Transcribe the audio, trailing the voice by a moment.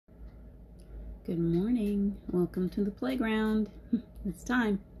Good morning. Welcome to the playground. It's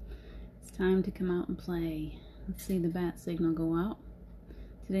time. It's time to come out and play. Let's see the bat signal go out.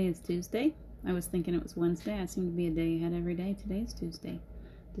 Today is Tuesday. I was thinking it was Wednesday. I seem to be a day ahead every day. Today is Tuesday,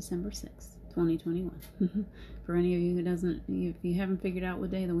 December 6th, 2021. For any of you who doesn't, if you haven't figured out what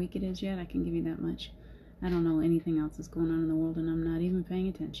day of the week it is yet, I can give you that much. I don't know anything else that's going on in the world, and I'm not even paying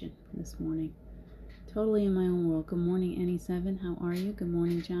attention this morning. Totally in my own world. Good morning, Annie7. How are you? Good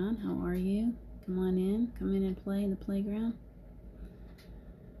morning, John. How are you? Come on in. Come in and play in the playground.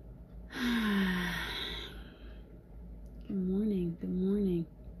 Good morning. Good morning.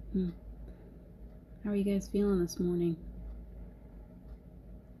 How are you guys feeling this morning?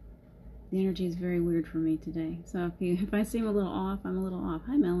 The energy is very weird for me today. So if I seem a little off, I'm a little off.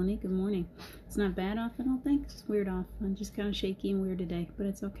 Hi, Melanie. Good morning. It's not bad off, I don't think. It's just weird off. I'm just kind of shaky and weird today, but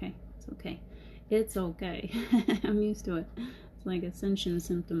it's okay. It's okay. It's okay. I'm used to it. It's like Ascension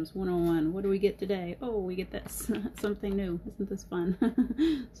Symptoms 101. What do we get today? Oh, we get this. Something new. Isn't this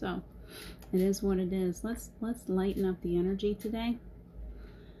fun? So, it is what it is. Let's lighten up the energy today.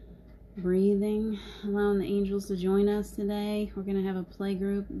 Breathing, allowing the angels to join us today. We're going to have a play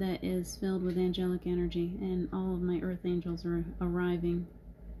group that is filled with angelic energy, and all of my earth angels are arriving.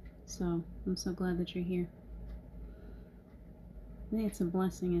 So, I'm so glad that you're here. I think it's a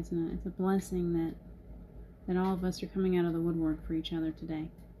blessing, isn't it? It's a blessing that all of us are coming out of the woodwork for each other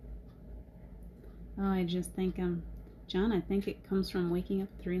today. Oh, I just think, John, I think it comes from waking up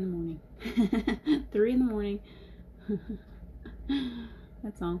at 3 in the morning. 3 in the morning.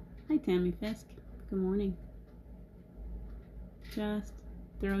 That's all. Hi, Tammy Fisk. Good morning. Just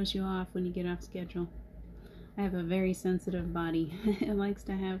throws you off when you get off schedule. I have a very sensitive body. It likes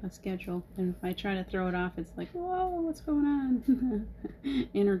to have a schedule, and if I try to throw it off, it's like, whoa, what's going on?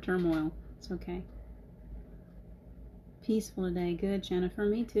 Inner turmoil. It's okay. Peaceful today. Good, Jennifer.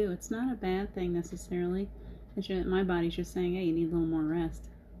 Me too. It's not a bad thing necessarily. It's just, my body's just saying, hey, you need a little more rest.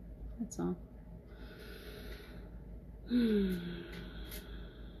 That's all. So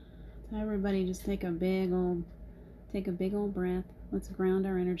everybody just take a big old breath. Let's ground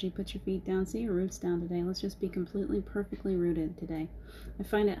our energy. Put your feet down. See your roots down today. Let's just be completely, perfectly rooted today. I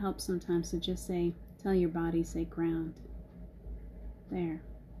find it helps sometimes to just say, tell your body, say ground. There.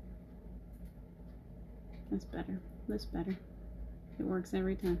 That's better. That's better. It works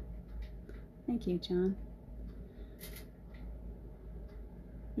every time. Thank you, John.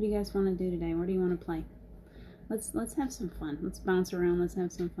 What do you guys want to do today? Where do you want to play? Let's have some fun. Let's bounce around. Let's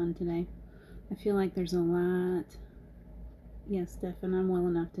have some fun today. I feel like there's a lot. Yes, Stefan, I'm well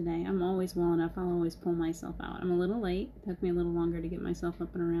enough today. I'm always well enough. I'll always pull myself out. I'm a little late. It took me a little longer to get myself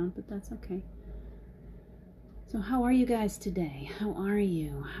up and around, but that's okay. So how are you guys today? How are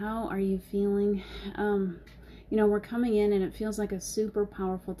you? How are you feeling? You know, we're coming in and it feels like a super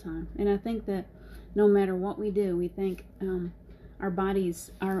powerful time. And I think that no matter what we do, we think our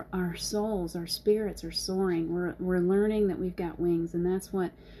bodies, our souls, our spirits are soaring. We're learning that we've got wings. And that's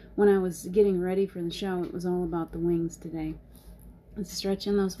what, when I was getting ready for the show, it was all about the wings today. And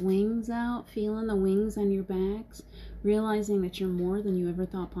stretching those wings out, feeling the wings on your backs, realizing that you're more than you ever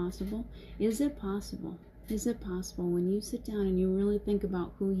thought possible. Is it possible? Is it possible when you sit down and you really think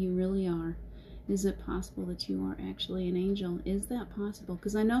about who you really are? Is it possible that you are actually an angel? Is that possible?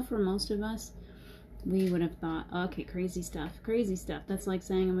 Because I know for most of us, we would have thought, okay, crazy stuff. That's like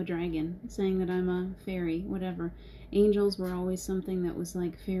saying I'm a dragon, saying that I'm a fairy, whatever. Angels were always something that was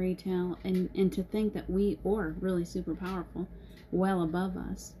like fairy tale, and to think that we are really super powerful, well above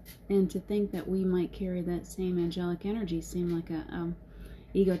us, and to think that we might carry that same angelic energy seemed like a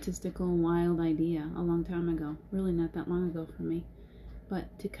egotistical, wild idea a long time ago. Really not that long ago for me.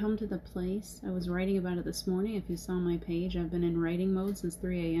 But to come to the place, I was writing about it this morning. If you saw my page, I've been in writing mode since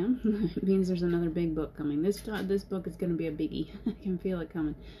 3 a.m. It means there's another big book coming. This book is going to be a biggie. I can feel it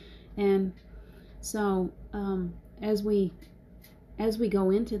coming. And so as we go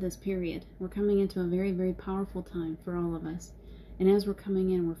into this period, we're coming into a very, very powerful time for all of us. And as we're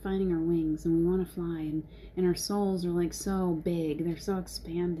coming in, we're finding our wings, and we want to fly, and our souls are like so big. They're so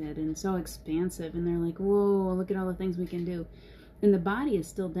expanded and so expansive, and they're like, whoa, look at all the things we can do. And the body is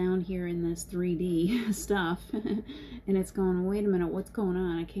still down here in this 3D stuff. And it's going, wait a minute, what's going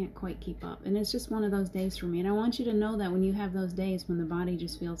on? I can't quite keep up. And it's just one of those days for me. And I want you to know that when you have those days when the body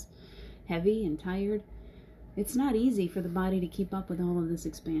just feels heavy and tired, it's not easy for the body to keep up with all of this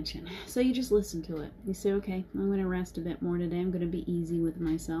expansion. So you just listen to it. You say, okay, I'm going to rest a bit more today. I'm going to be easy with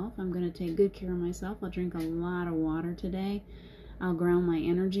myself. I'm going to take good care of myself. I'll drink a lot of water today. I'll ground my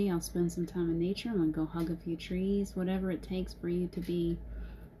energy. I'll spend some time in nature. I'm going to go hug a few trees. Whatever it takes for you to be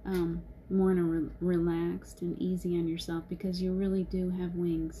more relaxed and easy on yourself, because you really do have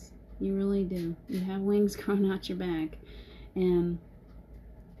wings. You really do. You have wings growing out your back. And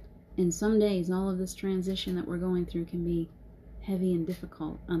some days, all of this transition that we're going through can be heavy and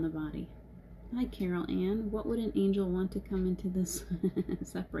difficult on the body. Hi, Carol Ann. What would an angel want to come into this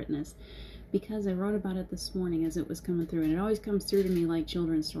separateness? Because I wrote about it this morning as it was coming through, and it always comes through to me like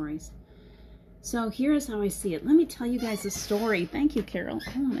children's stories. So here is how I see it. Let me tell you guys a story. Thank you, Carol.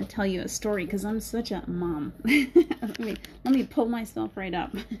 I want to tell you a story because I'm such a mom. let me pull myself right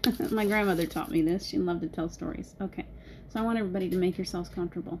up. My grandmother taught me this. She loved to tell stories. Okay, so I want everybody to make yourselves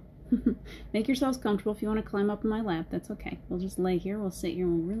comfortable. Make yourselves comfortable. If you want to climb up in my lap, that's okay. We'll just lay here. We'll sit here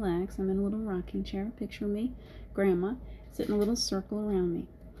and we'll relax. I'm in a little rocking chair. Picture me, Grandma, sitting in a little circle around me.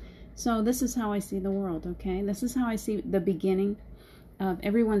 So this is how I see the world, okay? This is how I see the beginning.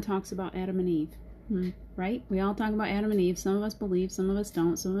 Everyone talks about Adam and Eve, right? We all talk about Adam and Eve. Some of us believe, some of us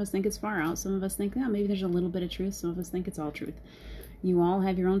don't. Some of us think it's far out. Some of us think, oh, maybe there's a little bit of truth. Some of us think it's all truth. You all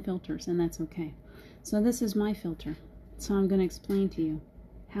have your own filters, and that's okay. So this is my filter. So I'm going to explain to you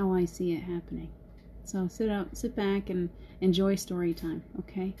how I see it happening. So sit back, and enjoy story time,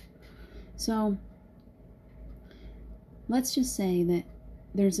 okay? So let's just say that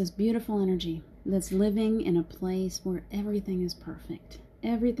there's this beautiful energy that's living in a place where everything is perfect.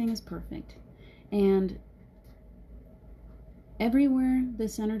 Everything is perfect. And everywhere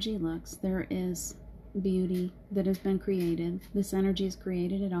this energy looks, there is beauty that has been created. This energy has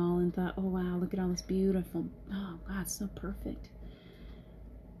created it all and thought, oh wow, look at all this beautiful, oh God, so perfect.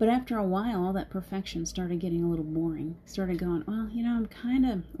 But after a while, all that perfection started getting a little boring. Started going, well, you know,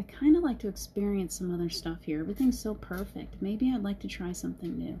 I kind of like to experience some other stuff here. Everything's so perfect. Maybe I'd like to try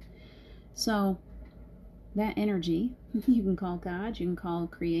something new. So that energy, you can call God, you can call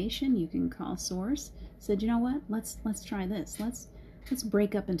creation, you can call source, said, you know what? Let's try this. Let's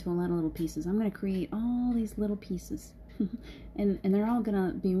break up into a lot of little pieces. I'm going to create all these little pieces, and they're all going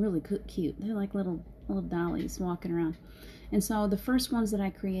to be really cute. They're like little dollies walking around. And so the first ones that I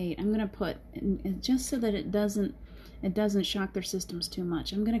create, I'm going to put, and just so that it doesn't shock their systems too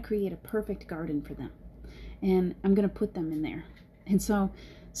much, I'm going to create a perfect garden for them, and I'm going to put them in there. And so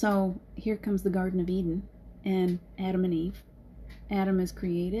here comes the Garden of Eden, and Adam and Eve. Adam is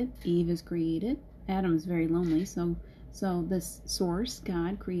created, Eve is created. Adam is very lonely, so this source,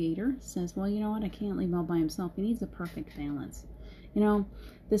 God, creator, says, well, you know what, I can't leave all by himself. He needs a perfect balance. You know,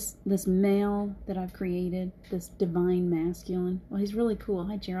 this male that I've created, this divine masculine, well, he's really cool.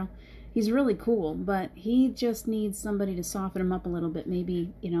 Hi, Gerald. He's really cool, but he just needs somebody to soften him up a little bit.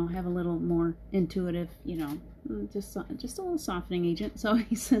 Maybe, you know, have a little more intuitive, you know, just a little softening agent. So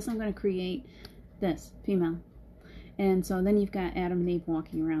he says, I'm going to create this female. And so then you've got Adam and Eve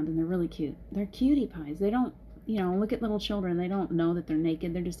walking around, and they're really cute. They're cutie pies. They don't, you know, look at little children. They don't know that they're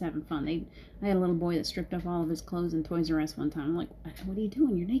naked. They're just having fun. I had a little boy that stripped off all of his clothes in Toys R Us one time. I'm like, what are you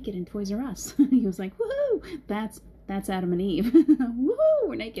doing? You're naked in Toys R Us. He was like, woohoo! That's Adam and Eve. Woohoo!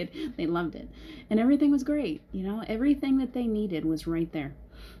 We're naked. They loved it. And everything was great. You know, everything that they needed was right there.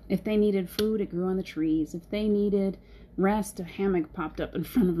 If they needed food, it grew on the trees. If they needed rest, a hammock popped up in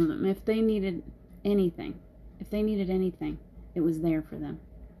front of them. If they needed anything, it was there for them.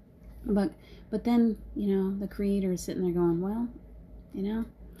 But then, you know, the creator is sitting there going, well, you know,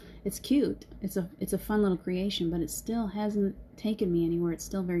 it's cute. It's a fun little creation, but it still hasn't taken me anywhere. It's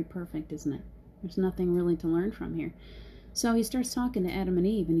still very perfect, isn't it? There's nothing really to learn from here. So he starts talking to Adam and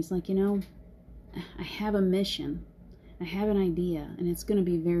Eve, and he's like, you know, I have a mission. I have an idea, and it's going to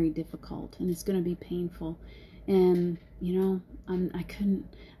be very difficult, and it's going to be painful. And, you know,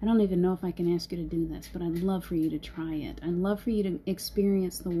 I don't even know if I can ask you to do this, but I'd love for you to try it. I'd love for you to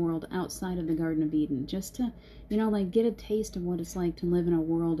experience the world outside of the Garden of Eden, just to, you know, like get a taste of what it's like to live in a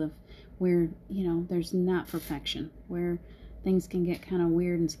world of where, you know, there's not perfection, where things can get kind of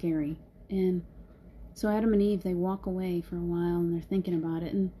weird and scary. And so Adam and Eve, they walk away for a while, and they're thinking about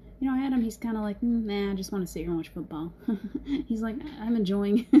it. And, you know, Adam, he's kind of like, nah, I just want to sit here and watch football. He's like, I'm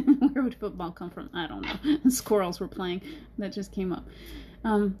enjoying, where would football come from? I don't know. The squirrels were playing. That just came up.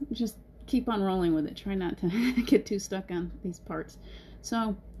 Just keep on rolling with it. Try not to get too stuck on these parts.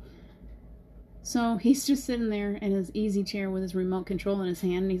 So he's just sitting there in his easy chair with his remote control in his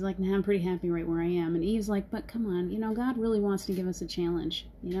hand, and he's like, nah, I'm pretty happy right where I am. And Eve's like, but come on, you know, God really wants to give us a challenge.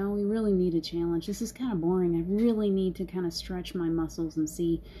 You know, we really need a challenge. This is kind of boring. I really need to kind of stretch my muscles and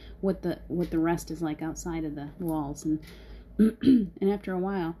see what the rest is like outside of the walls. And and after a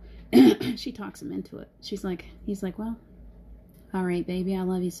while, she talks him into it. He's like, well, all right, baby, I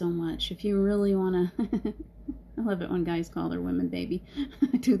love you so much. If you really want to... I love it when guys call their women baby.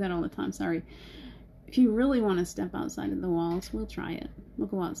 I do that all the time, sorry. If you really want to step outside of the walls, we'll try it. We'll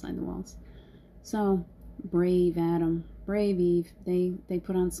go outside the walls. So, brave Adam, brave Eve. They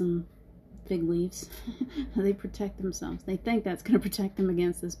put on some fig leaves. They protect themselves. They think that's going to protect them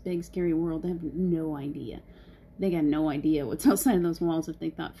against this big, scary world. They have no idea. They got no idea what's outside of those walls if they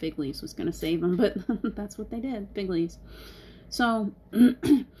thought fig leaves was going to save them, but that's what they did, fig leaves. So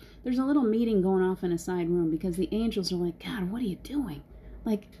there's a little meeting going off in a side room because the angels are like, God, what are you doing?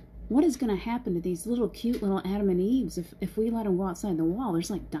 Like, what is going to happen to these little cute little Adam and Eves if we let them go outside the wall?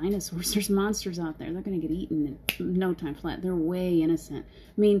 There's like dinosaurs, there's monsters out there. They're going to get eaten in no time flat. They're way innocent.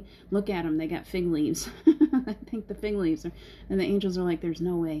 I mean, look at them. They got fig leaves. I think the fig leaves are, and the angels are like, there's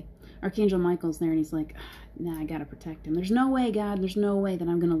no way. Archangel Michael's there and he's like, nah, I got to protect him. There's no way, God. There's no way that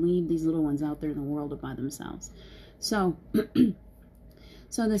I'm going to leave these little ones out there in the world by themselves. So...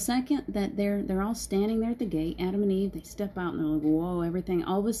 So the second that they're all standing there at the gate, Adam and Eve, they step out and they're like, whoa, everything.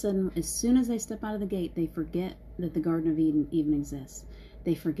 All of a sudden, as soon as they step out of the gate, they forget that the Garden of Eden even exists.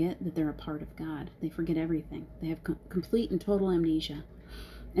 They forget that they're a part of God. They forget everything. They have complete and total amnesia.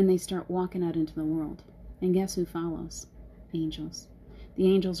 And they start walking out into the world. And guess who follows? Angels.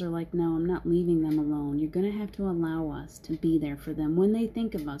 The angels are like, no, I'm not leaving them alone. You're going to have to allow us to be there for them. When they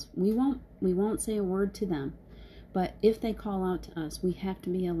think of us, we won't say a word to them. But if they call out to us, we have to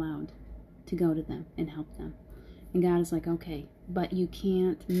be allowed to go to them and help them. And God is like, okay, but you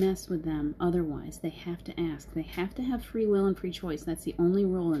can't mess with them otherwise. They have to ask. They have to have free will and free choice. That's the only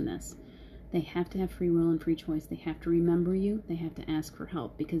rule in this. They have to have free will and free choice. They have to remember you. They have to ask for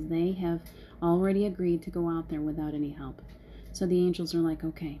help because they have already agreed to go out there without any help. So the angels are like,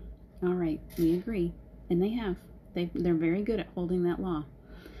 okay, all right, we agree. And they have. They're very good at holding that law.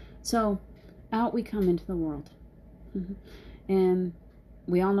 So out we come into the world. And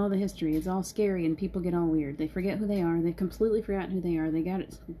we all know the history. It's all scary and people get all weird. They forget who they are. They've completely forgotten who they are.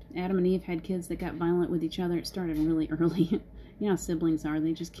 Adam and Eve had kids that got violent with each other. It started really early. You know how siblings are.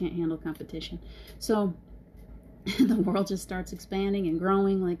 They just can't handle competition. So the world just starts expanding and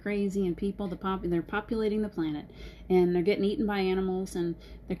growing like crazy, and people, they're populating the planet, and they're getting eaten by animals, and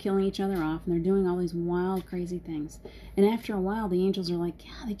they're killing each other off, and they're doing all these wild, crazy things. And after a while, the angels are like,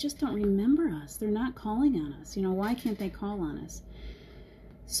 yeah, they just don't remember us. They're not calling on us. You know, why can't they call on us?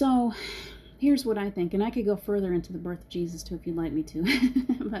 So here's what I think, and I could go further into the birth of Jesus too if you'd like me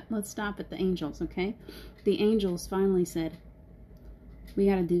to, but let's stop at the angels, okay? The angels finally said, we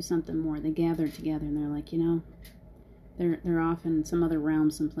got to do something more. They gathered together, and they're like, you know, they're off in some other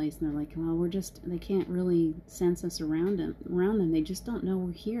realm someplace, and they're like, well, they can't really sense us around them. They just don't know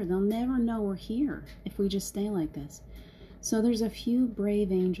we're here. They'll never know we're here if we just stay like this. So there's a few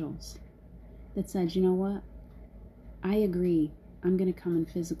brave angels that said, you know what? I agree. I'm going to come in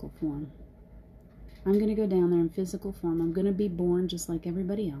physical form. I'm going to go down there in physical form. I'm going to be born just like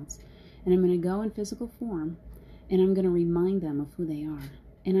everybody else, and I'm going to go in physical form, and I'm going to remind them of who they are.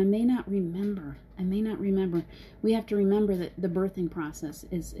 And I may not remember. We have to remember that the birthing process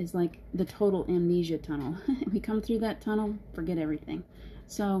is like the total amnesia tunnel. We come through that tunnel, forget everything.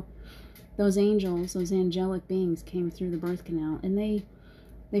 So those angels, those angelic beings came through the birth canal, and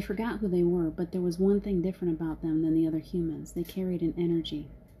they forgot who they were, but there was one thing different about them than the other humans. They carried an energy.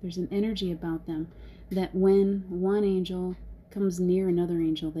 There's an energy about them that when one angel comes near another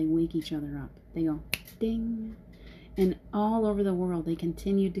angel, they wake each other up. They go, ding. And all over the world, they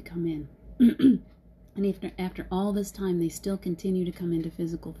continued to come in. And after all this time, they still continue to come into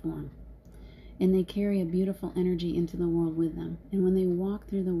physical form. And they carry a beautiful energy into the world with them. And when they walk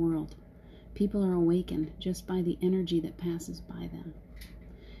through the world, people are awakened just by the energy that passes by them.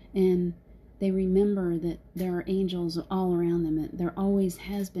 And they remember that there are angels all around them. There always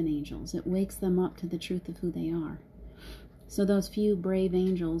has been angels. It wakes them up to the truth of who they are. So those few brave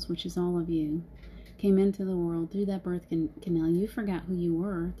angels, which is all of you, came into the world through that birth canal. You forgot who you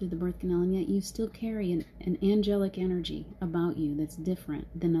were through the birth canal, and yet you still carry an angelic energy about you that's different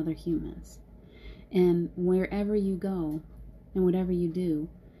than other humans. And wherever you go, and whatever you do,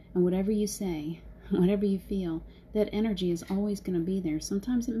 and whatever you say, whatever you feel, that energy is always going to be there.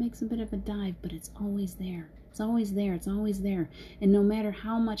 Sometimes it makes a bit of a dive, but it's always there. It's always there. It's always there. And no matter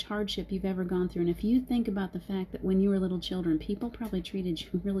how much hardship you've ever gone through, and if you think about the fact that when you were little children, people probably treated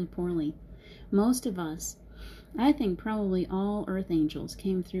you really poorly. Most of us, I think probably all earth angels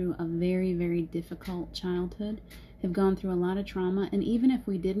came through a very, very difficult childhood, have gone through a lot of trauma, and even if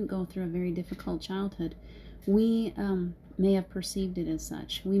we didn't go through a very difficult childhood, we may have perceived it as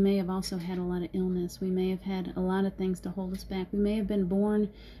such. We may have also had a lot of illness. We may have had a lot of things to hold us back. We may have been born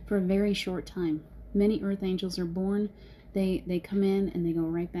for a very short time. Many earth angels are born, they come in and they go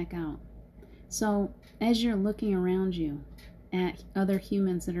right back out. So as you're looking around you at other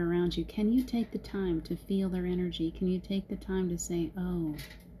humans that are around you, can you take the time to feel their energy? Can you take the time to say, oh,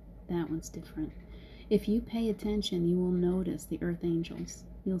 that one's different? If you pay attention, you will notice the earth angels.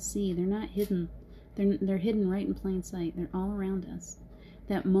 You'll see they're not hidden. They're hidden right in plain sight. They're all around us.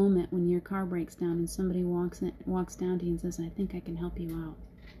 That moment when your car breaks down and somebody walks down to you and says, I think I can help you out.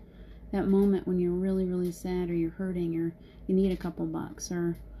 That moment when you're really, really sad, or you're hurting, or you need a couple bucks,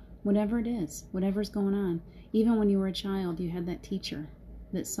 or whatever it is, whatever's going on. Even when you were a child, you had that teacher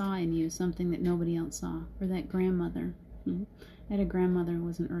that saw in you something that nobody else saw, or that grandmother. I had a grandmother who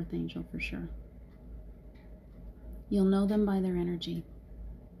was an earth angel for sure. You'll know them by their energy.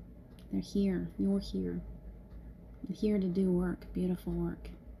 They're here. You're here. You're here to do work, beautiful work.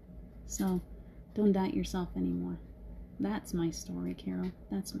 So don't doubt yourself anymore. That's my story, Carol.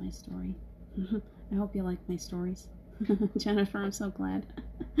 That's my story. I hope you like my stories. Jennifer, I'm so glad.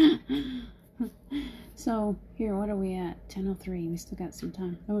 So, here, what are we at? 10:03. We still got some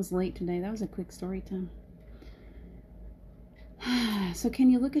time. That was late today. That was a quick story time. So, can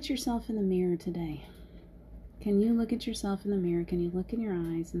you look at yourself in the mirror today? Can you look at yourself in the mirror? Can you look in your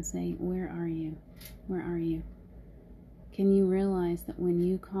eyes and say, where are you? Where are you? Can you realize that when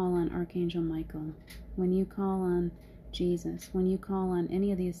you call on Archangel Michael, when you call on Jesus, when you call on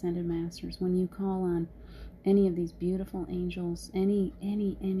any of the Ascended Masters, when you call on any of these beautiful angels, any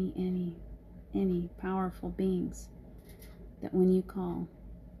powerful beings, that when you call,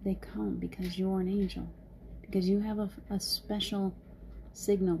 they come because you're an angel, because you have a special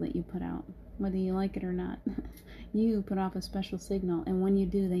signal that you put out, whether you like it or not. You put off a special signal, and when you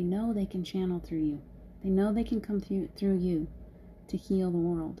do, they know they can channel through you. They know they can come through you to heal the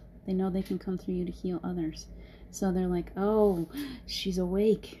world. They know they can come through you to heal others. So they're like, oh, she's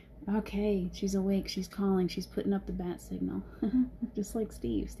awake. Okay, she's awake. She's calling. She's putting up the bat signal. Just like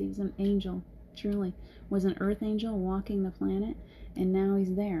Steve. Steve's an angel. Truly. Was an earth angel walking the planet. And now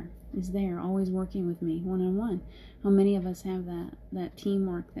he's there. He's there, always working with me, one-on-one. How many of us have that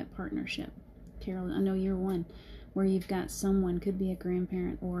teamwork, that partnership? Carol, I know you're one. Where you've got someone, could be a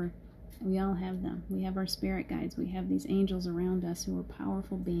grandparent, or we all have them. We have our spirit guides. We have these angels around us who are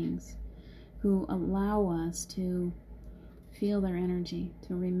powerful beings, who allow us to feel their energy,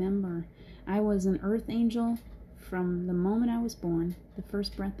 to remember. I was an earth angel from the moment I was born, the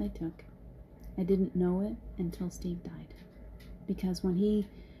first breath I took. I didn't know it until Steve died. Because when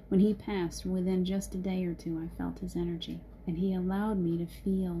he passed, within just a day or two, I felt his energy. And he allowed me to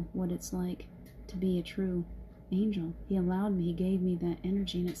feel what it's like to be a true angel. He allowed me, he gave me that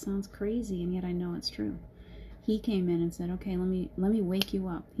energy, and it sounds crazy, and yet I know it's true. He came in and said, okay, let me wake you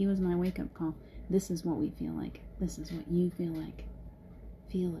up. He was my wake-up call. This is what we feel like. This is what you feel like.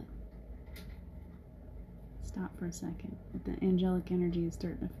 Feel it. Stop for a second. The angelic energy is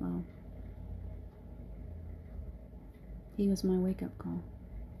starting to flow. He was my wake-up call.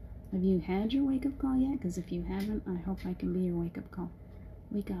 Have you had your wake-up call yet? Because if you haven't, I hope I can be your wake-up call.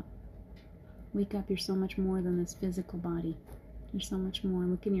 Wake up. Wake up. You're so much more than this physical body. You're so much more.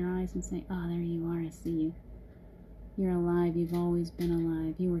 Look in your eyes and say, oh, there you are. I see you. You're alive. You've always been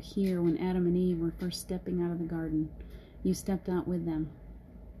alive. You were here when Adam and Eve were first stepping out of the garden. You stepped out with them.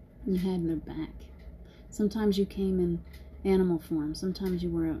 You had their back. Sometimes you came in animal form. Sometimes you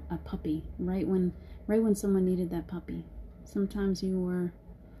were a puppy, right when someone needed that puppy. Sometimes you were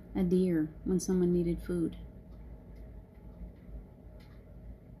a deer when someone needed food.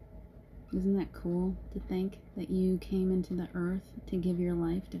 Isn't that cool to think that you came into the earth to give your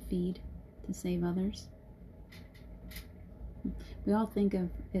life, to feed, to save others? We all think of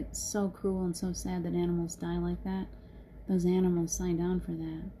it's so cruel and so sad that animals die like that. Those animals signed on for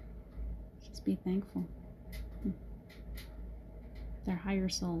that. Just be thankful. They're higher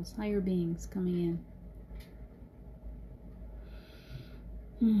souls, higher beings coming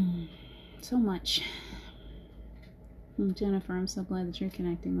in. So much. Jennifer, I'm so glad that you're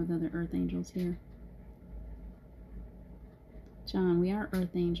connecting with other earth angels here. John, we are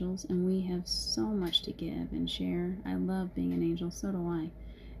earth angels, and we have so much to give and share. I love being an angel, so do I.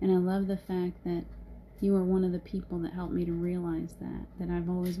 And I love the fact that you are one of the people that helped me to realize that I've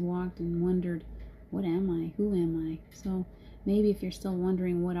always walked and wondered, what am I? Who am I? So maybe if you're still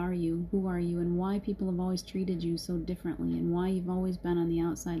wondering, what are you? Who are you? And why people have always treated you so differently, and why you've always been on the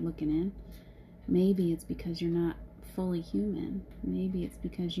outside looking in, maybe it's because you're not fully human. Maybe it's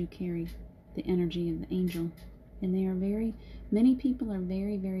because you carry the energy of the angel. And many people are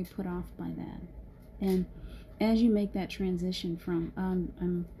very, very put off by that. And as you make that transition from,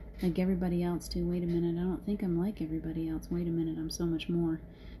 I'm like everybody else, to, wait a minute, I don't think I'm like everybody else, wait a minute, I'm so much more,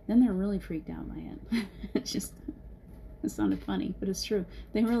 then they're really freaked out by it. It sounded funny, but it's true.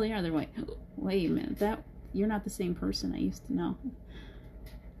 They really are. They're like, wait a minute, you're not the same person I used to know.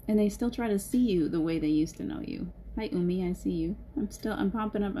 And they still try to see you the way they used to know you. Hi, Umi. I see you. I'm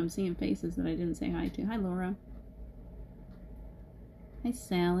popping up. I'm seeing faces that I didn't say hi to. Hi, Laura. Hi,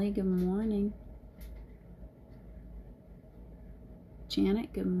 Sally. Good morning.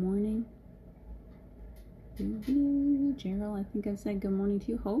 Janet, good morning. Gerald, I think I said good morning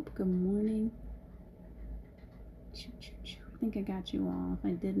to you. Hope, good morning. I think I got you all. If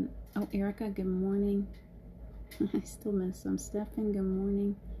I didn't, oh, Erica, good morning. I still miss some. Stefan, good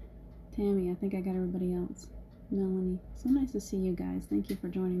morning. Tammy, I think I got everybody else. Melanie, so nice to see you guys. Thank you for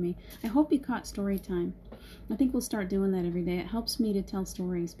joining me. I hope you caught story time. I think we'll start doing that every day. It helps me to tell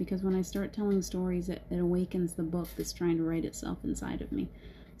stories because when I start telling stories, it awakens the book that's trying to write itself inside of me.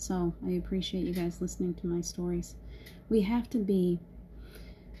 So I appreciate you guys listening to my stories. We have to be.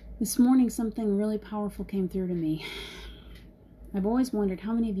 This morning, something really powerful came through to me. I've always wondered,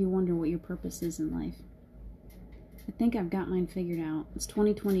 how many of you wonder what your purpose is in life? I think I've got mine figured out. It's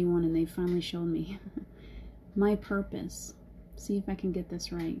 2021 and they finally showed me. My purpose, see if I can get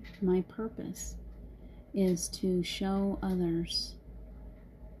this right. My purpose is to show others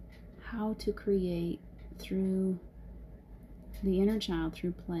how to create through the inner child,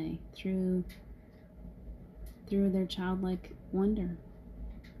 through play, through their childlike wonder.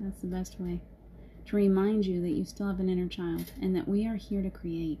 That's the best way. To remind you that you still have an inner child and that we are here to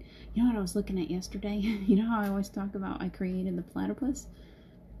create. You know what I was looking at yesterday? You know how I always talk about I created the platypus?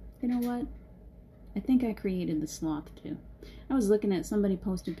 You know what? I think I created the sloth too. I was looking at somebody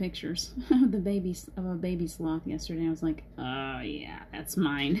posted pictures of a baby sloth yesterday. I was like, oh yeah, that's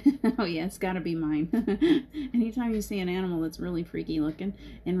mine. Oh yeah, it's gotta be mine. Anytime you see an animal that's really freaky looking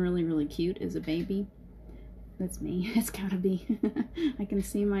and really, really cute as a baby, that's me. It's gotta be. I can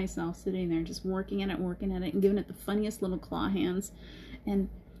see myself sitting there just working at it, and giving it the funniest little claw hands and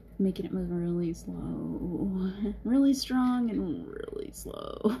making it move really slow, really strong and really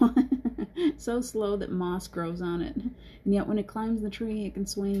slow. So slow that moss grows on it. And yet when it climbs the tree, it can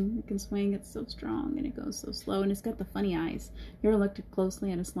swing. It's so strong and it goes so slow. And it's got the funny eyes. You ever looked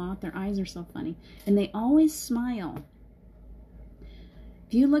closely at a sloth? Their eyes are so funny. And they always smile.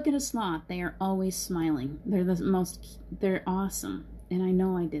 If you look at a sloth, they are always smiling. They're awesome. And I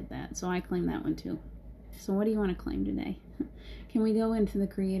know I did that. So I claim that one too. So what do you want to claim today? Can we go into the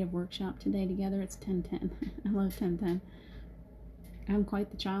creative workshop today together? It's 10:10. I love 10:10. I'm quite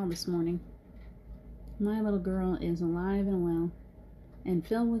the child this morning. My little girl is alive and well and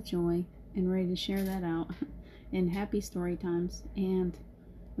filled with joy and ready to share that out in happy story times and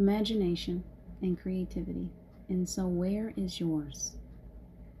imagination and creativity. And so where is yours?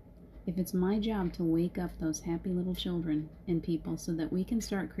 If it's my job to wake up those happy little children and people so that we can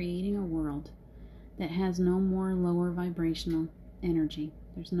start creating a world that has no more lower vibrational energy.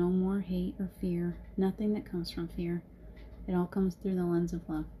 There's no more hate or fear, nothing that comes from fear. It all comes through the lens of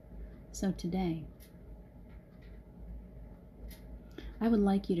love. So today, I would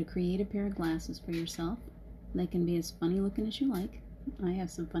like you to create a pair of glasses for yourself. They can be as funny looking as you like. I have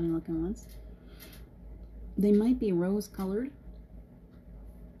some funny looking ones. They might be rose colored.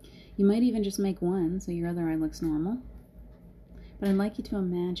 You might even just make one so your other eye looks normal. But I'd like you to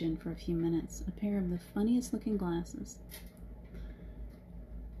imagine for a few minutes a pair of the funniest looking glasses.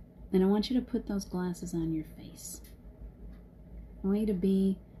 And I want you to put those glasses on your face. I want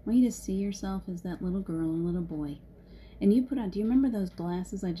you to see yourself as that little girl or little boy. And you put on, do you remember those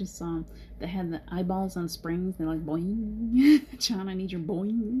glasses I just saw that had the eyeballs on springs? They're like boing. John, I need your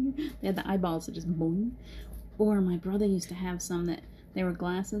boing. They had the eyeballs that just boing. Or my brother used to have some that they were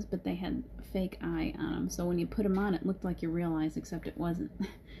glasses, but they had a fake eye on them. So when you put them on, it looked like your real eyes, except it wasn't.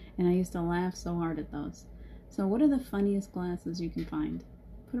 And I used to laugh so hard at those. So what are the funniest glasses you can find?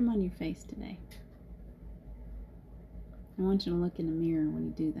 Put them on your face today. I want you to look in the mirror when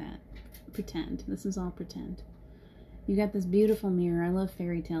you do that. Pretend. This is all pretend. You got this beautiful mirror. I love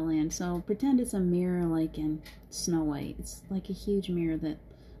fairy tale land. So pretend it's a mirror like in Snow White. It's like a huge mirror that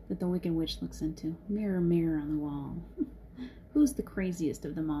the Wicked Witch looks into. Mirror, mirror on the wall. Who's the craziest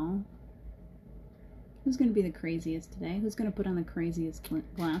of them all? Who's going to be the craziest today? Who's going to put on the craziest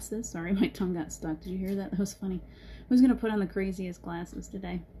glasses? Sorry, my tongue got stuck. Did you hear that? That was funny. Who's going to put on the craziest glasses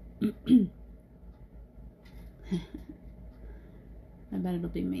today? I bet it'll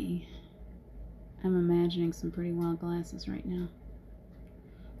be me. I'm imagining some pretty wild glasses right now.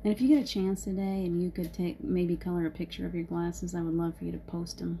 And if you get a chance today and you could maybe color a picture of your glasses, I would love for you to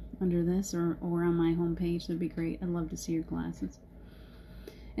post them under this or on my homepage. That'd be great. I'd love to see your glasses.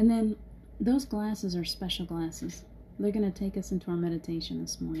 And then those glasses are special glasses. They're going to take us into our meditation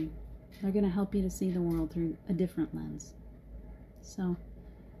this morning. They're going to help you to see the world through a different lens. So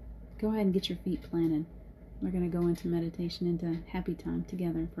go ahead and get your feet planted. We're going to go into meditation, into happy time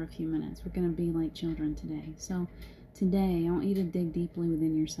together for a few minutes. We're going to be like children today. So today, I want you to dig deeply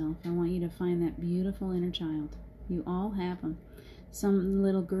within yourself. I want you to find that beautiful inner child. You all have them. Some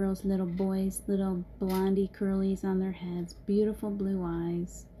little girls, little boys, little blondie curlies on their heads, beautiful blue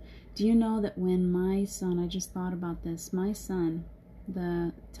eyes. Do you know that when my son, I just thought about this, my son,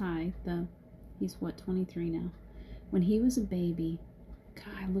 the Ty, he's what, 23 now. When he was a baby,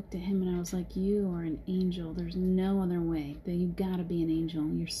 God, I looked at him and I was like, you are an angel. There's no other way. That you gotta be an angel.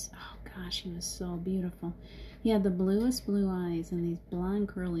 Oh gosh, he was so beautiful. He had the bluest blue eyes and these blonde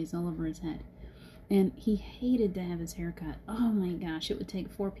curlies all over his head. And he hated to have his hair cut. Oh my gosh, it would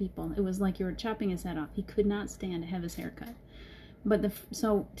take 4 people. It was like you were chopping his head off. He could not stand to have his hair cut. But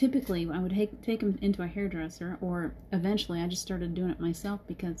so typically I would take him into a hairdresser, or eventually I just started doing it myself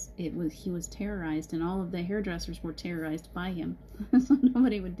because he was terrorized, and all of the hairdressers were terrorized by him. So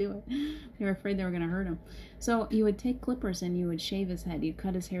nobody would do it. They were afraid they were going to hurt him. So you would take clippers and you would shave his head. You'd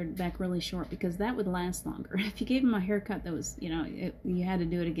cut his hair back really short because that would last longer. If you gave him a haircut that was, you had to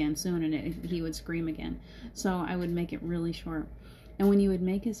do it again soon, and he would scream again. So I would make it really short. And when you would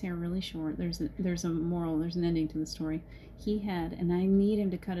make his hair really short, there's a moral, there's an ending to the story. He had, and I need him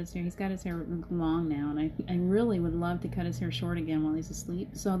to cut his hair. He's got his hair long now, and I really would love to cut his hair short again while he's asleep.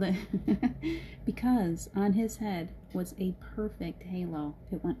 So that, because on his head was a perfect halo.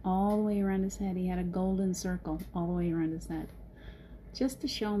 It went all the way around his head. He had a golden circle all the way around his head. Just to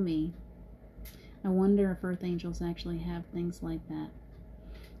show me, I wonder if earth angels actually have things like that.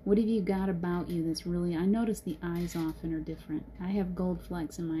 What have you got about you that's really... I notice the eyes often are different. I have gold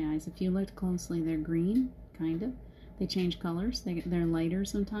flecks in my eyes. If you look closely, they're green, kind of. They change colors. They're lighter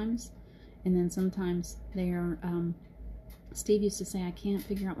sometimes. And then sometimes they are... Steve used to say, I can't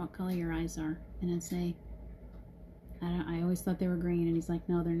figure out what color your eyes are. And I'd say, I always thought they were green. And he's like,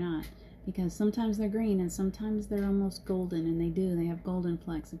 no, they're not. Because sometimes they're green and sometimes they're almost golden. And they have golden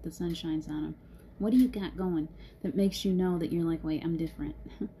flecks if the sun shines on them. What do you got going that makes you know that you're like, wait, I'm different?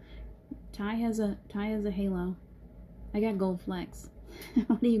 Ty has a halo. I got gold flecks.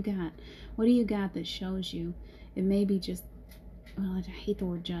 What do you got? What do you got that shows you? It may be just, well, I hate the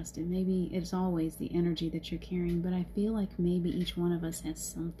word just. It's always the energy that you're carrying, but I feel like maybe each one of us has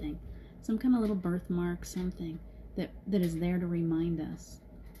something. Some kind of little birthmark, something that is there to remind us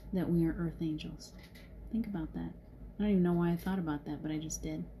that we are earth angels. Think about that. I don't even know why I thought about that, but I just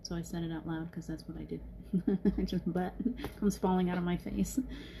did. So I said it out loud because that's what I did. Just butt comes falling out of my face.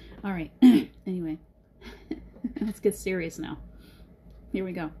 All right. Anyway, let's get serious now. Here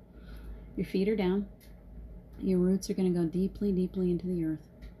we go. Your feet are down. Your roots are going to go deeply, deeply into the earth.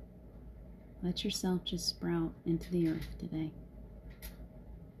 Let yourself just sprout into the earth today.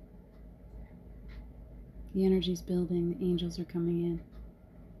 The energy's building. The angels are coming in.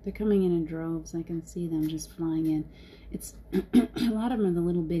 They're coming in droves. I can see them just flying in. It's a lot of them are the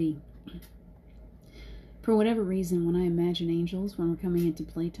little bitty. For whatever reason, when I imagine angels, when we're coming into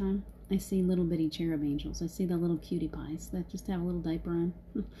playtime, I see little bitty cherub angels. I see the little cutie pies that just have a little diaper on.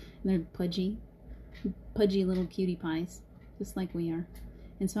 And they're pudgy little cutie pies, just like we are.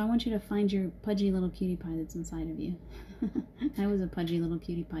 And so I want you to find your pudgy little cutie pie that's inside of you. I was a pudgy little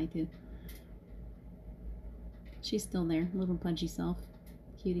cutie pie too. She's still there, little pudgy self.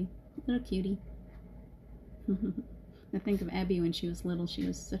 Cutie. Little cutie. I think of Abby when she was little. She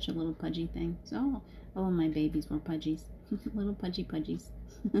was such a little pudgy thing. So all of my babies were pudgies. Little pudgies.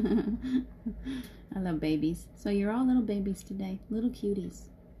 I love babies. So you're all little babies today. Little cuties.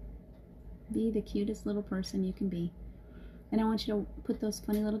 Be the cutest little person you can be. And I want you to put those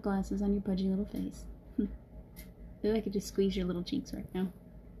funny little glasses on your pudgy little face. Feel like I could just squeeze your little cheeks right now.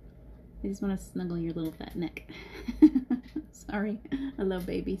 I just want to snuggle your little fat neck. Sorry, I love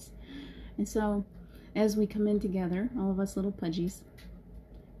babies. And so, as we come in together, all of us little pudgies,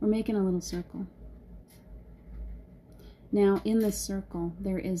 we're making a little circle. Now, in this circle,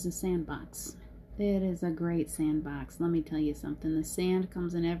 there is a sandbox. It is a great sandbox. Let me tell you something. The sand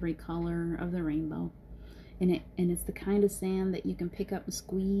comes in every color of the rainbow. And it's the kind of sand that you can pick up and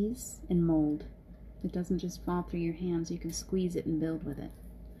squeeze and mold. It doesn't just fall through your hands. You can squeeze it and build with it.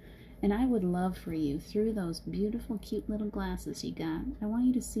 And I would love for you, through those beautiful, cute little glasses you got, I want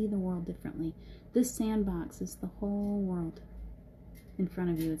you to see the world differently. This sandbox is the whole world in front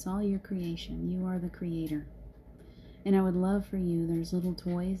of you. It's all your creation. You are the creator. And I would love for you, there's little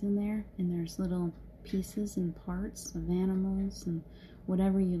toys in there, and there's little pieces and parts of animals and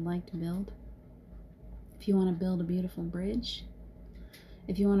whatever you'd like to build. If you want to build a beautiful bridge,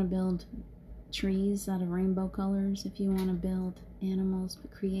 if you want to build trees out of rainbow colors, if you want to build animals,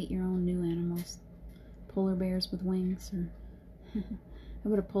 but create your own new animals, polar bears with wings, or How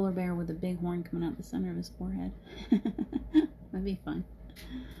about a polar bear with a big horn coming out the center of his forehead? That'd be fun.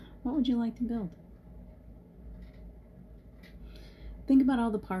 What would you like to build? Think about all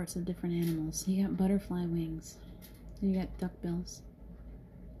the parts of different animals. You got butterfly wings, and you got duck bills,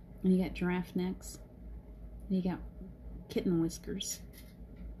 and you got giraffe necks, and you got kitten whiskers,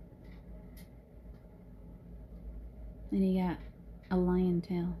 and you got a lion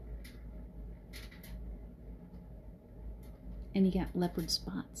tail, and you got leopard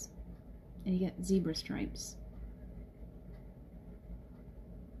spots, and you got zebra stripes,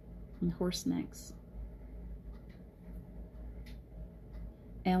 and horse necks,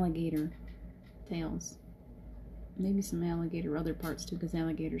 alligator tails, maybe some alligator other parts too, because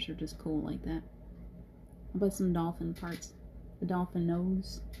alligators are just cool like that. How about some dolphin parts? The dolphin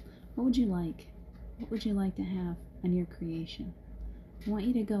nose. What would you like? What would you like to have on your creation? I want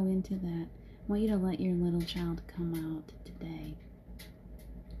you to go into that. I want you to let your little child come out today.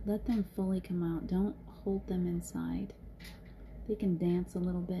 Let them fully come out. Don't hold them inside. They can dance a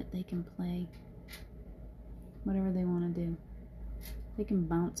little bit. They can play. Whatever they want to do. They can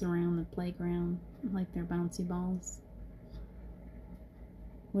bounce around the playground like they're bouncy balls.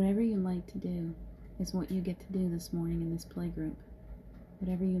 Whatever you like to do is what you get to do this morning in this playgroup.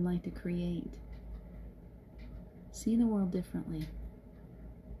 Whatever you like to create. See the world differently.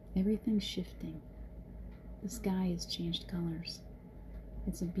 Everything's shifting. The sky has changed colors.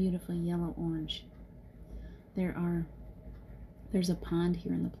 It's a beautiful yellow-orange. There's a pond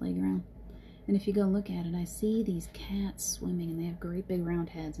here in the playground. And if you go look at it, I see these cats swimming, and they have great big round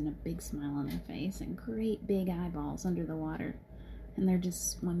heads and a big smile on their face and great big eyeballs under the water. And they're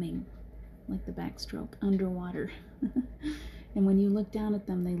just swimming like the backstroke underwater. And when you look down at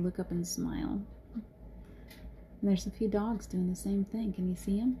them, they look up and smile. And there's a few dogs doing the same thing. Can you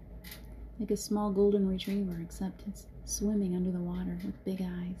see them? Like a small golden retriever, except it's swimming under the water with big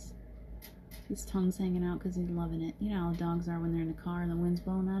eyes. His tongue's hanging out because he's loving it. You know how dogs are when they're in the car and the wind's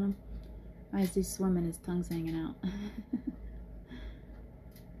blowing at them? As he's swimming, his tongue's hanging out.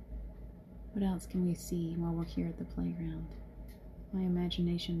 What else can we see while we're here at the playground? My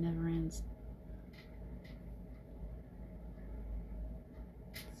imagination never ends.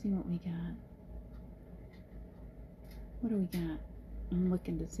 Let's see what we got. What do we got? I'm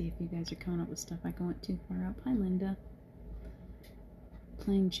looking to see if you guys are coming up with stuff. I went too far up. Hi, Linda.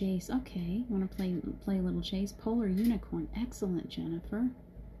 Playing chase. Okay, want to play a little chase? Polar unicorn. Excellent, Jennifer.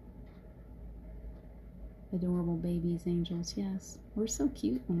 Adorable babies, angels. Yes, we're so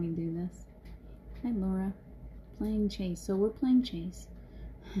cute when we do this. Hi, Laura. Playing chase. So we're playing chase.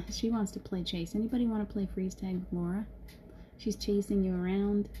 She wants to play chase. Anybody want to play freeze tag with Laura? She's chasing you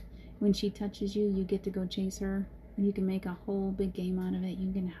around. When she touches you, you get to go chase her. And you can make a whole big game out of it.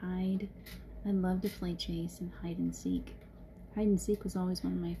 You can hide. I love to play chase and hide and seek. Hide and seek was always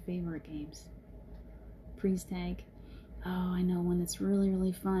one of my favorite games. Freeze tag. Oh, I know one that's really,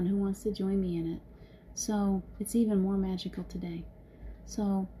 really fun. Who wants to join me in it? So it's even more magical today.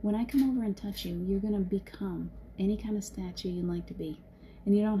 So when I come over and touch you, you're going to become any kind of statue you'd like to be.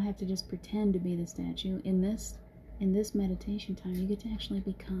 And you don't have to just pretend to be the statue. In this meditation time, you get to actually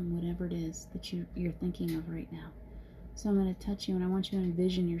become whatever it is that you're thinking of right now. So I'm going to touch you, and I want you to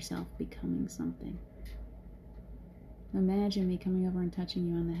envision yourself becoming something. Imagine me coming over and touching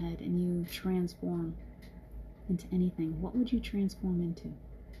you on the head, and you transform into anything. What would you transform into?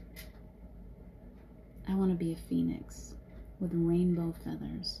 I want to be a phoenix with rainbow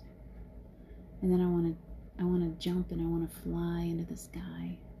feathers. And then I want to jump, and I want to fly into the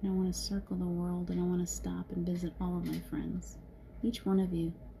sky. And I want to circle the world, and I want to stop and visit all of my friends. Each one of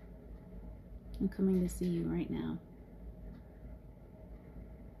you. I'm coming to see you right now.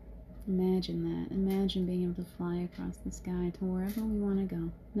 Imagine that. Imagine being able to fly across the sky to wherever we want to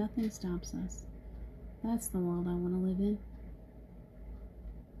go. Nothing stops us. That's the world I want to live in.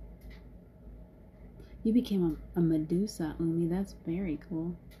 You became a Medusa, Umi. That's very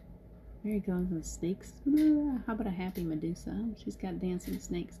cool. Very cool. The snakes. How about a happy Medusa? She's got dancing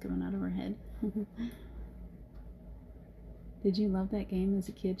snakes coming out of her head. Did you love that game as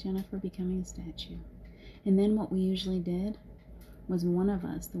a kid, Jennifer, becoming a statue? And then what we usually did was one of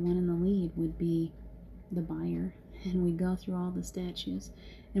us, the one in the lead, would be the buyer, and we'd go through all the statues,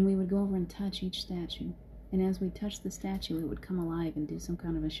 and we would go over and touch each statue. And as we touched the statue, it would come alive and do some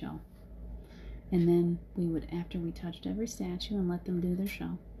kind of a show. And then we would, after we touched every statue and let them do their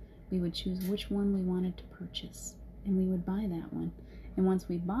show, we would choose which one we wanted to purchase, and we would buy that one. And once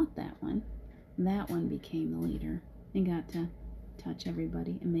we bought that one became the leader and got to touch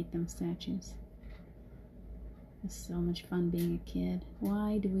everybody and make them statues. It's so much fun being a kid.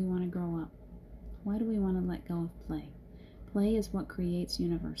 Why do we want to grow up? Why do we want to let go of play? Play is what creates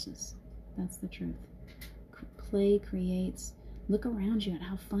universes. That's the truth. Play creates. Look around you at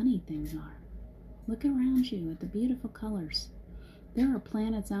how funny things are. Look around you at the beautiful colors. There are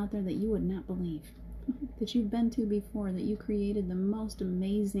planets out there that you would not believe, that you've been to before, that you created the most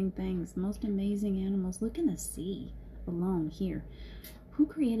amazing things, the most amazing animals. Look in the sea alone here. Who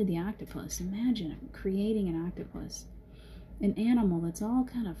created the octopus? Imagine creating an octopus. An animal that's all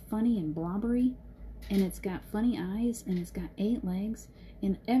kind of funny and blobbery, and it's got funny eyes, and it's got 8 legs,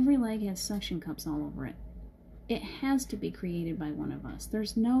 and every leg has suction cups all over it. It has to be created by one of us.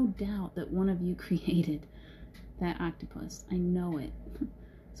 There's no doubt that one of you created that octopus. I know it.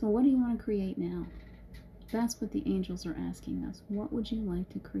 So what do you want to create now? That's what the angels are asking us. What would you like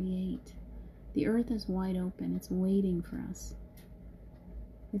to create? The earth is wide open. It's waiting for us.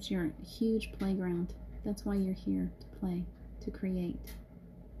 It's your huge playground. That's why you're here, to play, to create.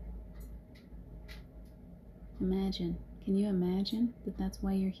 Imagine. Can you imagine that that's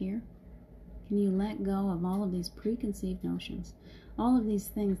why you're here? Can you let go of all of these preconceived notions? All of these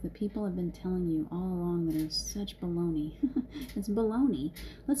things that people have been telling you all along that are such baloney. It's baloney.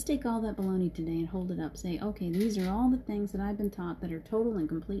 Let's take all that baloney today and hold it up. Say, okay, these are all the things that I've been taught that are total and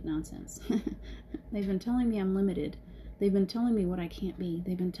complete nonsense. They've been telling me I'm limited. They've been telling me what I can't be.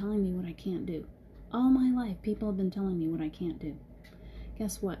 They've been telling me what I can't do. All my life, people have been telling me what I can't do.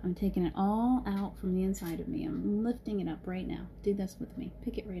 Guess what? I'm taking it all out from the inside of me. I'm lifting it up right now. Do this with me.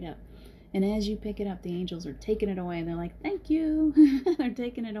 Pick it right up. And as you pick it up, the angels are taking it away. They're like, thank you. They're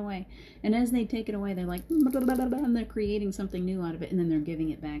taking it away. And as they take it away, they're like, and they're creating something new out of it. And then they're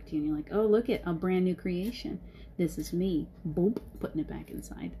giving it back to you. And you're like, oh, look at a brand new creation. This is me. Boop, putting it back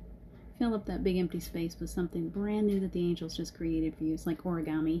inside. Fill up that big empty space with something brand new that the angels just created for you. It's like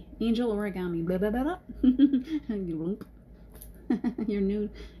origami. Angel origami. Blah, blah, blah, blah. Your new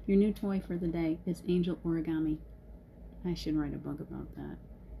toy for the day is angel origami. I should write a book about that.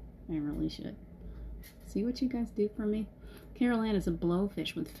 I really should. See what you guys do for me? Carol Ann is a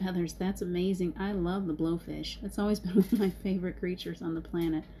blowfish with feathers. That's amazing. I love the blowfish. It's always been one of my favorite creatures on the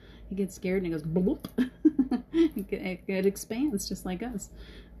planet. It gets scared and it goes bloop. It expands just like us.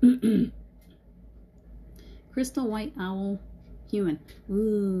 Crystal white owl human.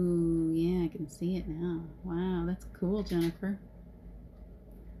 Ooh, yeah, I can see it now. Wow, that's cool, Jennifer.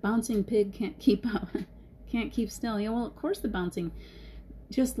 Bouncing pig can't keep up. Can't keep still. Yeah, well, of course the bouncing...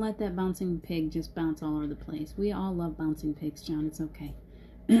 Just let that bouncing pig just bounce all over the place. We all love bouncing pigs, John. It's okay.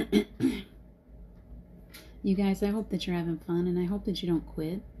 You guys, I hope that you're having fun, and I hope that you don't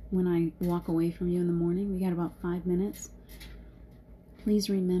quit when I walk away from you in the morning. We got about 5 minutes. Please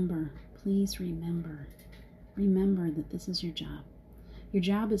remember that this is your job. Your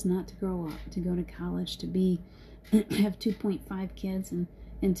job is not to grow up, to go to college, to be have 2.5 kids, and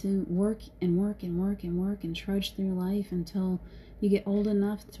to work and trudge through life until you get old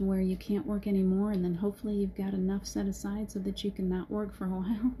enough to where you can't work anymore, and then hopefully you've got enough set aside so that you can not work for a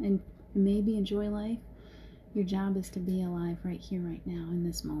while and maybe enjoy life. Your job is to be alive right here, right now, in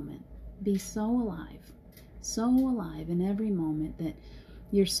this moment. Be so alive in every moment that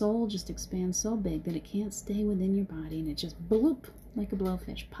your soul just expands so big that it can't stay within your body, and it just bloop, like a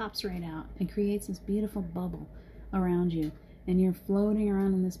blowfish, pops right out and creates this beautiful bubble around you. And you're floating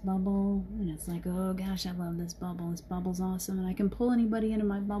around in this bubble, and it's like, oh gosh, I love this bubble. This bubble's awesome, and I can pull anybody into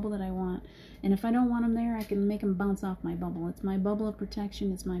my bubble that I want. And if I don't want them there, I can make them bounce off my bubble. It's my bubble of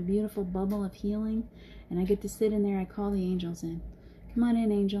protection. It's my beautiful bubble of healing, and I get to sit in there. I call the angels in. Come on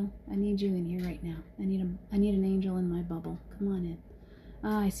in, angel. I need you in here right now. I need an angel in my bubble. Come on in.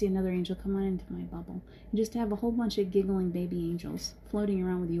 Ah, I see another angel. Come on into my bubble. And just have a whole bunch of giggling baby angels floating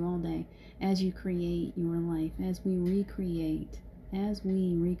around with you all day as you create your life, as we recreate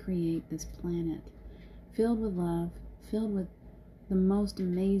this planet filled with love, filled with the most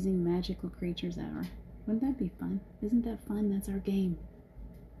amazing magical creatures ever. Wouldn't that be fun? Isn't that fun? That's our game.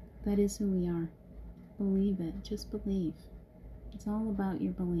 That is who we are. Believe it. Just believe. It's all about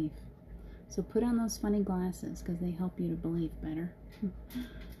your belief. So put on those funny glasses because they help you to believe better.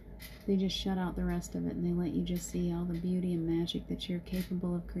 They just shut out the rest of it and they let you just see all the beauty and magic that you're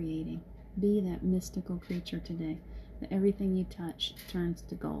capable of creating. Be that mystical creature today, that everything you touch turns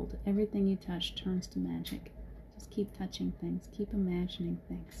to gold. Everything you touch turns to magic. Just keep touching things. Keep imagining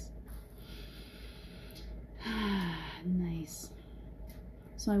things. Nice.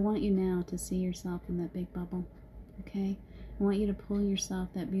 So I want you now to see yourself in that big bubble. Okay? I want you to pull yourself,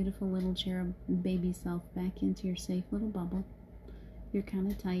 that beautiful little cherub baby self, back into your safe little bubble. You're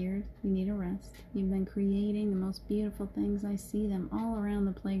kind of tired. You need a rest. You've been creating the most beautiful things. I see them all around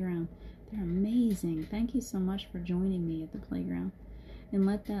the playground. They're amazing. Thank you so much for joining me at the playground. and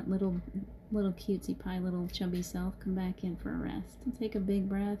let that little cutesy pie, little chubby self come back in for a rest. And take a big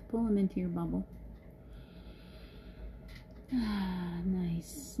breath, pull them into your bubble. Ah,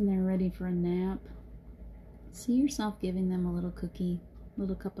 nice. And they're ready for a nap. See yourself giving them a little cookie, a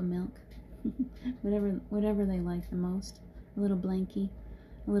little cup of milk, whatever they like the most. A little blankie,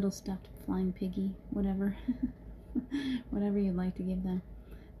 a little stuffed flying piggy, whatever. Whatever you'd like to give them.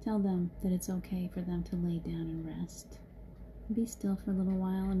 Tell them that it's okay for them to lay down and rest. Be still for a little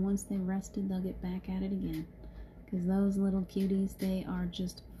while, and once they've rested, they'll get back at it again. Because those little cuties, they are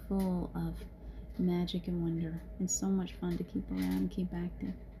just full of magic and wonder. It's so much fun to keep around and keep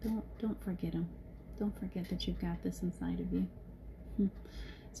active. Don't forget them. Don't forget that you've got this inside of you.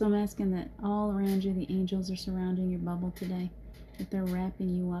 So I'm asking that all around you, the angels are surrounding your bubble today. That they're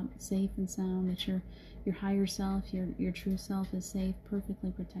wrapping you up safe and sound. That your higher self, your true self is safe,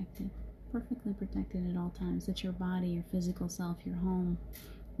 perfectly protected at all times. That your body, your physical self, your home,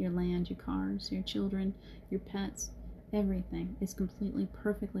 your land, your cars, your children, your pets, everything is completely,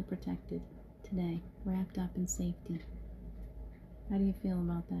 perfectly protected today, wrapped up in safety. How do you feel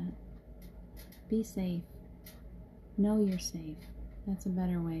about that? Be safe. Know you're safe. That's a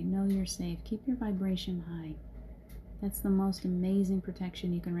better way. Know you're safe. Keep your vibration high. That's the most amazing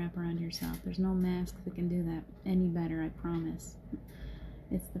protection you can wrap around yourself. There's no mask that can do that any better, I promise.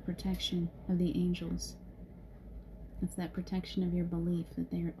 It's the protection of the angels. It's that protection of your belief that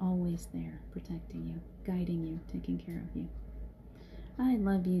they're always there, protecting you, guiding you, taking care of you. I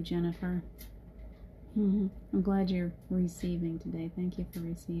love you, Jennifer. I'm glad you're receiving today. Thank you for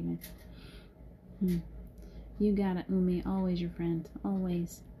receiving. You got it, Umi. Always your friend.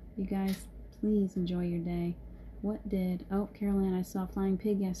 Always. You guys, please enjoy your day. What did... Oh, Caroline, I saw a flying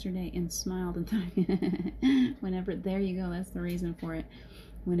pig yesterday and smiled and thought... Whenever... There you go. That's the reason for it.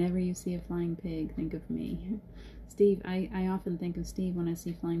 Whenever you see a flying pig, think of me. Steve, I often think of Steve when I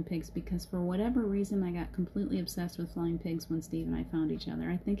see flying pigs because for whatever reason I got completely obsessed with flying pigs when Steve and I found each other.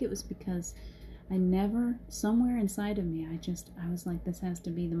 I think it was because I never, somewhere inside of me, I was like, this has to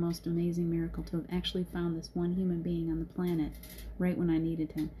be the most amazing miracle to have actually found this one human being on the planet right when I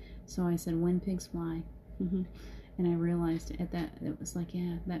needed him. So I said, when pigs fly. And I realized at that, it was like,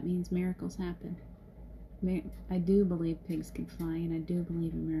 yeah, that means miracles happen. I do believe pigs can fly, and I do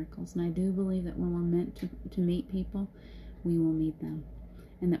believe in miracles. And I do believe that when we're meant to meet people, we will meet them.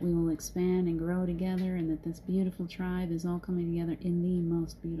 And that we will expand and grow together, and that this beautiful tribe is all coming together in the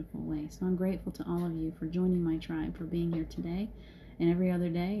most beautiful way. So I'm grateful to all of you for joining my tribe, for being here today and every other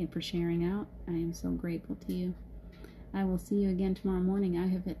day, and for sharing out. I am so grateful to you. I will see you again tomorrow morning. I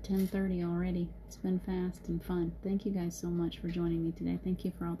have hit 10:30 already. It's been fast and fun. Thank you guys so much for joining me today. Thank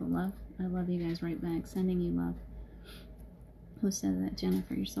you for all the love. I love you guys right back. Sending you love. Who said that?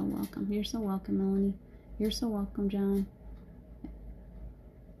 Jennifer, you're so welcome. You're so welcome, Melanie. You're so welcome, John.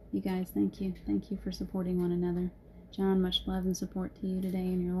 You guys, thank you. Thank you for supporting one another. John, much love and support to you today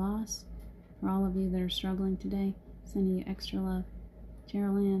in your loss. For all of you that are struggling today, sending you extra love.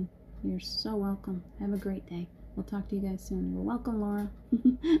 Geraldine, you're so welcome. Have a great day. We'll talk to you guys soon. You're welcome, Laura.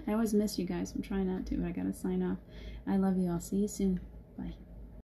 I always miss you guys. I'm trying not to, but I gotta sign off. I love you. I'll see you soon. Bye.